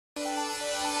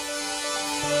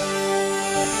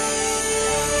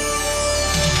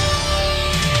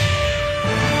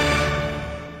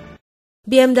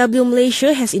BMW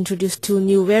Malaysia has introduced two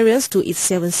new variants to its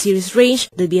 7 Series range,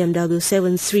 the BMW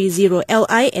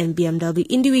 730Li and BMW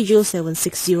Individual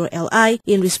 760Li,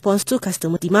 in response to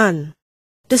customer demand.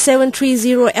 The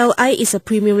 730Li is a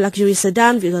premium luxury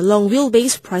sedan with a long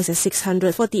wheelbase priced at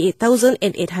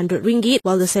 648,800 ringgit,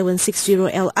 while the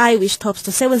 760Li, which tops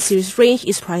the 7 Series range,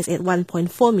 is priced at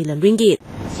 1.4 million ringgit.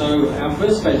 So our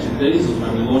first batch of diesels,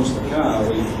 when we launched the car,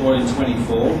 we brought in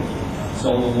 24,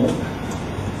 sold them all.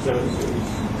 7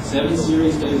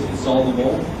 Series diesels, sold them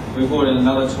all. We brought in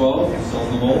another 12,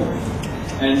 sold them all.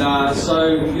 And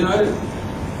so, you know,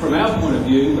 from our point of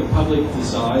view, the public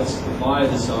decides, the buyer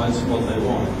decides what they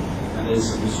want. And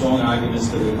there's some strong arguments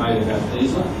that we've made about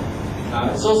diesel.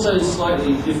 It's also a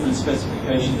slightly different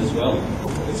specification as well.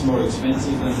 It's more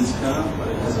expensive than this car, but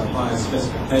it has a higher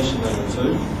specification level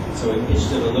too. So we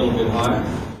pitched it a little bit higher.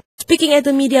 Speaking at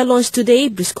the media launch today,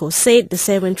 Briscoe said the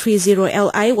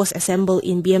 730Li was assembled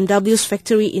in BMW's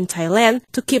factory in Thailand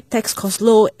to keep tax costs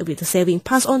low, with the saving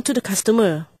passed on to the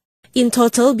customer. In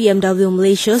total, BMW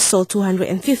Malaysia sold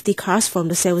 250 cars from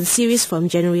the 7 Series from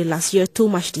January last year to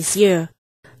March this year.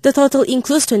 The total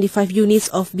includes 25 units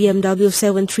of BMW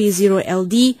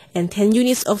 730LD and 10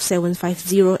 units of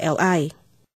 750Li.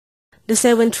 The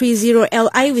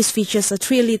 730Li, which features a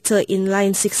 3-liter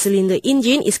inline 6-cylinder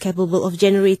engine, is capable of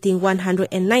generating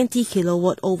 190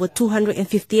 kW over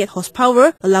 258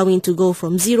 horsepower, allowing it to go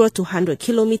from 0 to 100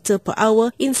 km per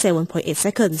hour in 7.8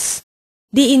 seconds.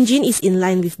 The engine is in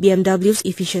line with BMW's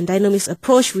efficient dynamics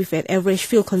approach, with an average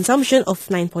fuel consumption of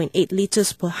 9.8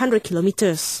 liters per 100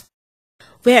 kilometers.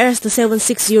 Whereas the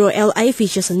 760Li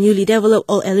features a newly developed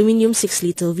all-aluminium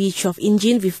 6-liter V12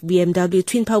 engine with BMW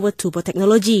twin-power turbo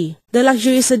technology. The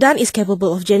luxury sedan is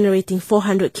capable of generating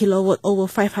 400 kW over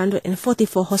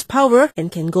 544 horsepower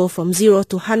and can go from 0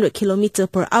 to 100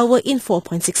 km per hour in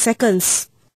 4.6 seconds.